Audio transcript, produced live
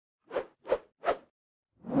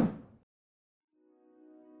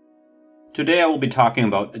Today I will be talking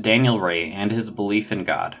about Daniel Ray and his belief in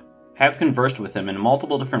God. Have conversed with him in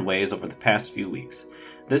multiple different ways over the past few weeks.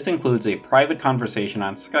 This includes a private conversation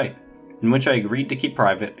on Skype, in which I agreed to keep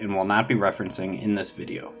private and will not be referencing in this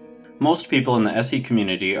video. Most people in the SE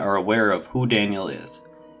community are aware of who Daniel is.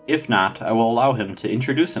 If not, I will allow him to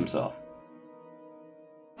introduce himself.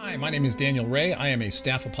 Hi, my name is Daniel Ray. I am a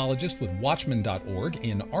staff apologist with Watchman.org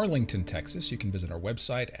in Arlington, Texas. You can visit our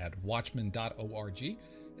website at watchman.org.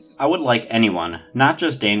 I would like anyone, not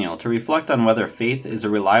just Daniel, to reflect on whether faith is a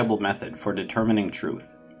reliable method for determining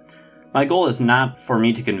truth. My goal is not for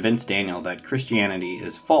me to convince Daniel that Christianity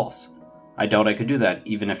is false. I doubt I could do that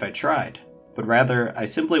even if I tried, but rather I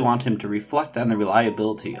simply want him to reflect on the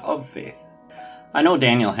reliability of faith. I know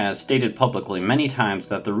Daniel has stated publicly many times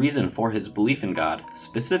that the reason for his belief in God,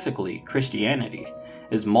 specifically Christianity,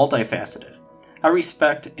 is multifaceted. I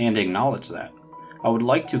respect and acknowledge that. I would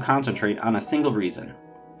like to concentrate on a single reason,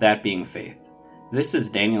 that being faith. This is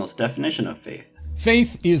Daniel's definition of faith.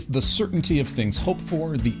 Faith is the certainty of things hoped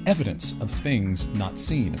for, the evidence of things not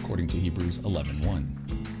seen, according to Hebrews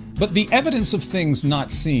 11:1. But the evidence of things not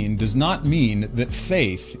seen does not mean that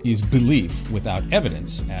faith is belief without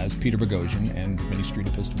evidence, as Peter Boghossian and many street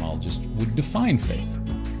epistemologists would define faith.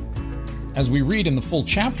 As we read in the full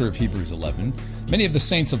chapter of Hebrews 11, many of the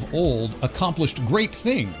saints of old accomplished great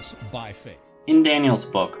things by faith. In Daniel's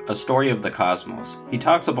book, A Story of the Cosmos, he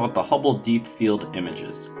talks about the Hubble Deep Field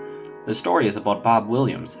Images. The story is about Bob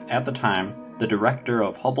Williams, at the time the director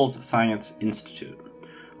of Hubble's Science Institute,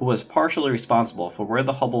 who was partially responsible for where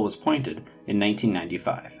the Hubble was pointed in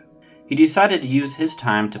 1995. He decided to use his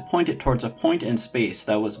time to point it towards a point in space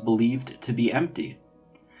that was believed to be empty.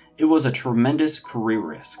 It was a tremendous career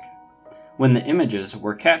risk. When the images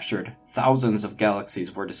were captured, thousands of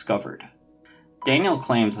galaxies were discovered. Daniel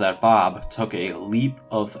claims that Bob took a leap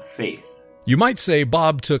of faith. You might say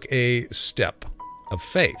Bob took a step of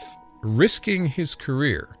faith, risking his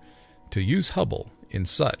career to use Hubble in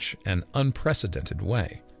such an unprecedented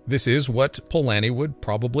way. This is what Polanyi would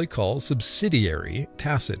probably call subsidiary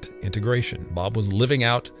tacit integration. Bob was living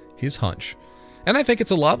out his hunch. And I think it's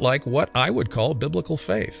a lot like what I would call biblical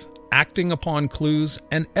faith, acting upon clues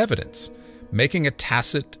and evidence, making a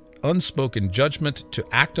tacit, unspoken judgment to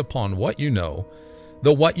act upon what you know,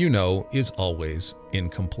 though what you know is always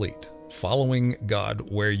incomplete. Following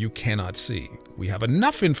God where you cannot see. We have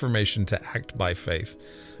enough information to act by faith,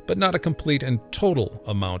 but not a complete and total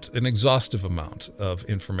amount, an exhaustive amount of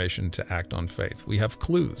information to act on faith. We have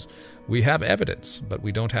clues, we have evidence, but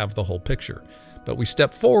we don't have the whole picture. But we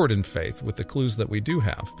step forward in faith with the clues that we do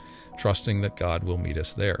have, trusting that God will meet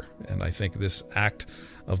us there. And I think this act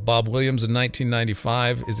of Bob Williams in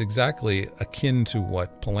 1995 is exactly akin to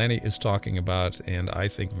what Polanyi is talking about, and I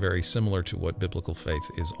think very similar to what biblical faith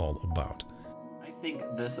is all about. I think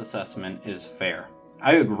this assessment is fair.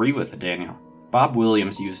 I agree with Daniel. Bob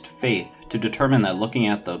Williams used faith to determine that looking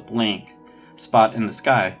at the blank spot in the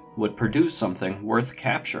sky would produce something worth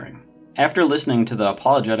capturing. After listening to the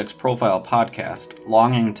Apologetics Profile podcast,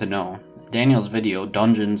 Longing to Know, Daniel's video,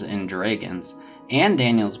 Dungeons and Dragons, and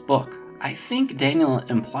Daniel's book, I think Daniel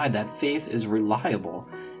implied that faith is reliable,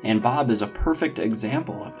 and Bob is a perfect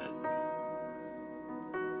example of it.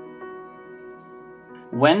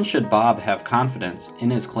 When should Bob have confidence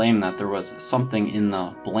in his claim that there was something in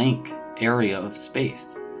the blank area of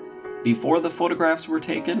space? Before the photographs were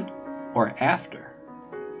taken, or after?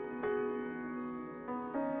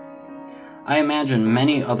 I imagine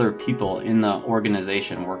many other people in the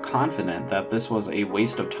organization were confident that this was a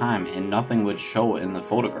waste of time and nothing would show in the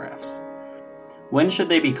photographs. When should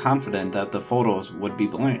they be confident that the photos would be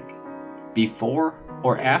blank? Before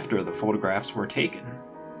or after the photographs were taken?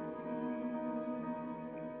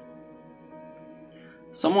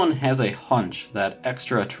 Someone has a hunch that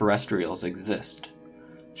extraterrestrials exist.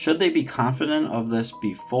 Should they be confident of this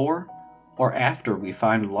before or after we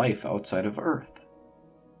find life outside of Earth?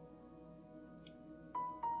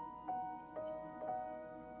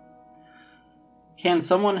 Can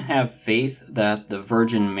someone have faith that the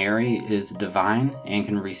Virgin Mary is divine and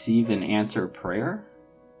can receive and answer prayer?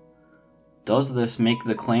 Does this make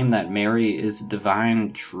the claim that Mary is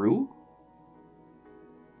divine true?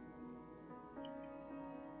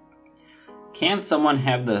 Can someone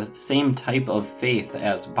have the same type of faith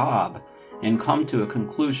as Bob and come to a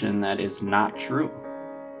conclusion that is not true?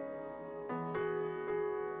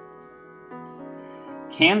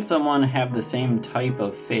 Can someone have the same type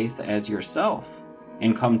of faith as yourself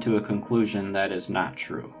and come to a conclusion that is not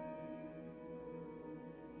true?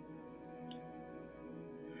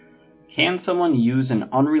 Can someone use an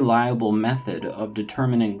unreliable method of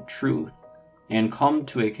determining truth and come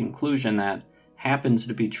to a conclusion that happens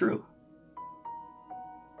to be true?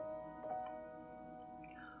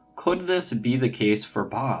 Could this be the case for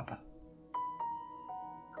Bob?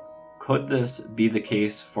 Could this be the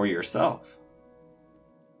case for yourself?